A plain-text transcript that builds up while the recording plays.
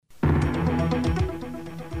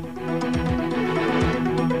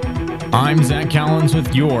I'm Zach Collins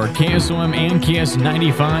with your KSOM and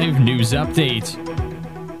KS95 news update.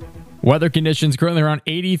 Weather conditions currently around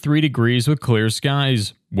 83 degrees with clear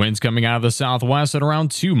skies. Winds coming out of the southwest at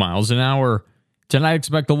around 2 miles an hour. Tonight,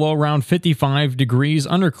 expect a low around 55 degrees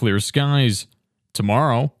under clear skies.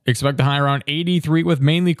 Tomorrow, expect a high around 83 with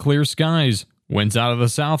mainly clear skies. Winds out of the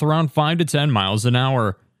south around 5 to 10 miles an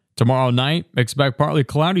hour. Tomorrow night, expect partly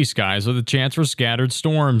cloudy skies with a chance for scattered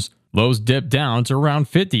storms. Lows dip down to around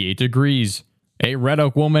 58 degrees. A Red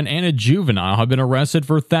Oak woman and a juvenile have been arrested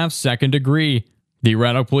for theft second degree. The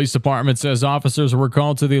Red Oak Police Department says officers were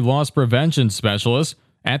called to the loss prevention specialist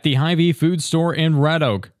at the Hy-Vee food store in Red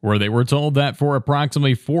Oak, where they were told that for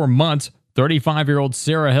approximately 4 months, 35-year-old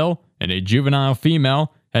Sarah Hill and a juvenile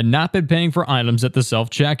female had not been paying for items at the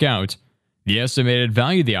self-checkout. The estimated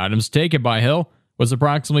value of the items taken by Hill was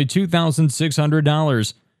approximately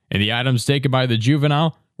 $2,600, and the items taken by the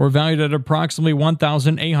juvenile were valued at approximately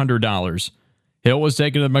 $1,800. Hill was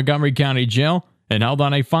taken to Montgomery County Jail and held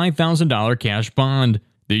on a $5,000 cash bond.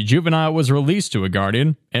 The juvenile was released to a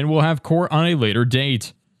guardian and will have court on a later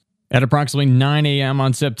date. At approximately 9 a.m.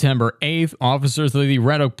 on September 8th, officers of the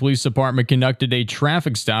Red Oak Police Department conducted a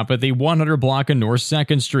traffic stop at the 100 block of North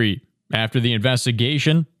 2nd Street. After the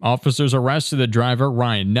investigation, officers arrested the driver,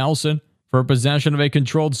 Ryan Nelson, for possession of a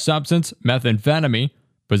controlled substance, methamphetamine,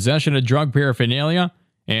 possession of drug paraphernalia,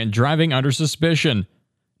 and driving under suspicion.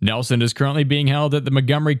 Nelson is currently being held at the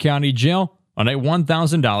Montgomery County Jail on a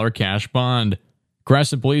 $1,000 cash bond.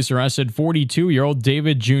 Crescent Police arrested 42-year-old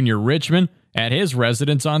David Jr. Richmond at his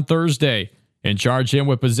residence on Thursday and charged him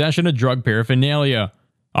with possession of drug paraphernalia.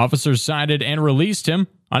 Officers cited and released him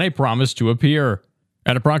on a promise to appear.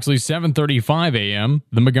 At approximately 7:35 a.m.,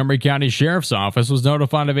 the Montgomery County Sheriff's Office was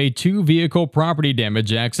notified of a two-vehicle property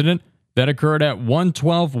damage accident that occurred at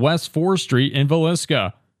 112 West 4th Street in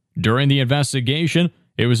Villisca. During the investigation,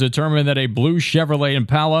 it was determined that a blue Chevrolet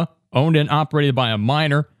Impala, owned and operated by a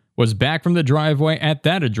minor, was back from the driveway at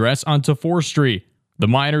that address onto 4th Street. The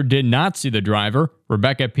minor did not see the driver,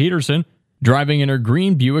 Rebecca Peterson, driving in her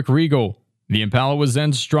green Buick Regal. The Impala was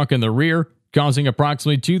then struck in the rear, causing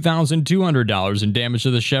approximately $2,200 in damage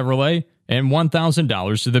to the Chevrolet and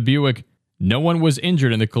 $1,000 to the Buick. No one was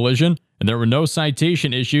injured in the collision, and there were no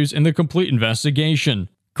citation issues in the complete investigation.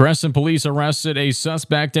 Crescent Police arrested a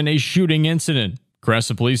suspect in a shooting incident.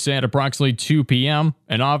 Crescent Police say at approximately 2 p.m.,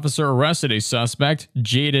 an officer arrested a suspect,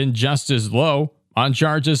 Jaden Justice Lowe, on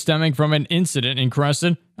charges stemming from an incident in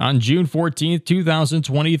Crescent on June 14,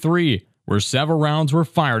 2023, where several rounds were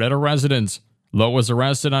fired at a residence. Lowe was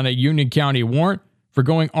arrested on a Union County warrant for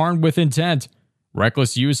going armed with intent,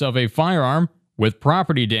 reckless use of a firearm with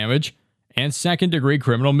property damage, and second-degree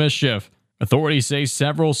criminal mischief. Authorities say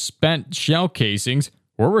several spent shell casings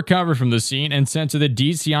were recovered from the scene and sent to the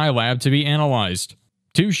DCI lab to be analyzed.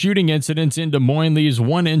 2 shooting incidents in Des Moines leaves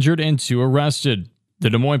 1 injured and 2 arrested. The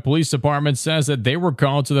Des Moines Police Department says that they were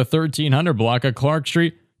called to the 1300 block of Clark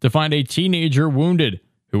Street to find a teenager wounded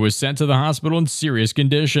who was sent to the hospital in serious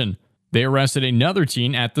condition. They arrested another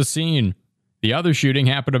teen at the scene. The other shooting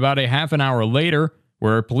happened about a half an hour later,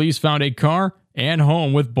 where police found a car and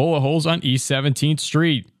home with bullet holes on East 17th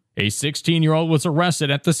Street. A 16-year-old was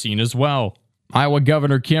arrested at the scene as well. Iowa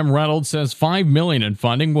Governor Kim Reynolds says $5 million in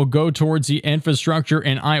funding will go towards the infrastructure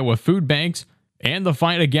in Iowa food banks and the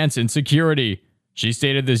fight against insecurity. She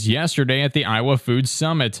stated this yesterday at the Iowa Food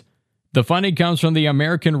Summit. The funding comes from the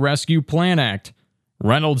American Rescue Plan Act.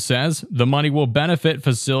 Reynolds says the money will benefit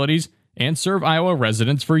facilities and serve Iowa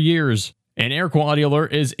residents for years. An air quality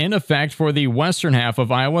alert is in effect for the western half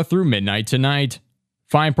of Iowa through midnight tonight.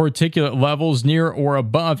 Fine particulate levels near or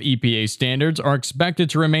above EPA standards are expected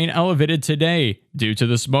to remain elevated today due to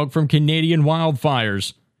the smoke from Canadian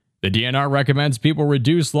wildfires. The DNR recommends people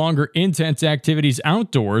reduce longer intense activities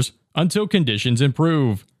outdoors until conditions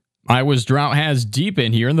improve. Iowa's drought has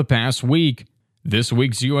deepened here in the past week. This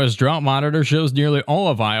week's U.S. Drought Monitor shows nearly all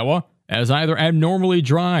of Iowa as either abnormally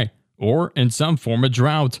dry or in some form of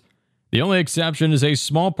drought. The only exception is a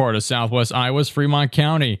small part of southwest Iowa's Fremont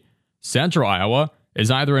County. Central Iowa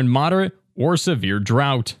is either in moderate or severe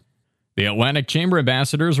drought. The Atlantic Chamber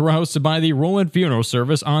Ambassadors were hosted by the Roland Funeral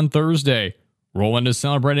Service on Thursday. Roland is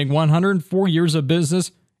celebrating 104 years of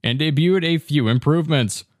business and debuted a few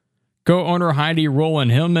improvements. Co-owner Heidi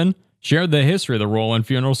Roland Hillman shared the history of the Roland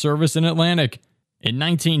Funeral Service in Atlantic. In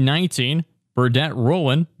 1919, Burdette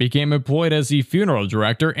Roland became employed as the funeral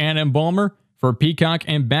director and embalmer for Peacock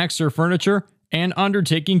and Baxter Furniture and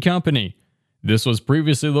Undertaking Company. This was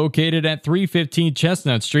previously located at 315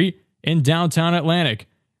 Chestnut Street in downtown Atlantic,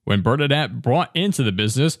 when Burdette brought into the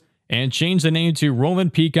business and changed the name to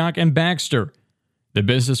Roland Peacock and Baxter. The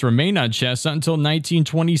business remained on Chestnut until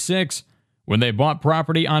 1926, when they bought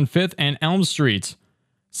property on 5th and Elm Streets.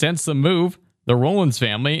 Since the move, the Rollins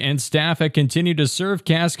family and staff have continued to serve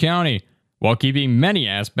Cass County, while keeping many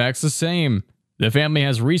aspects the same. The family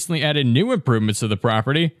has recently added new improvements to the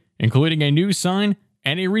property, including a new sign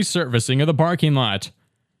and a resurfacing of the parking lot.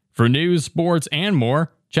 For news, sports, and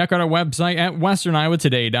more, check out our website at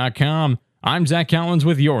westerniowatoday.com. I'm Zach Collins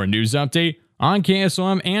with your news update on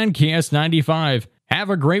KSOM and KS95. Have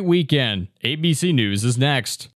a great weekend. ABC News is next.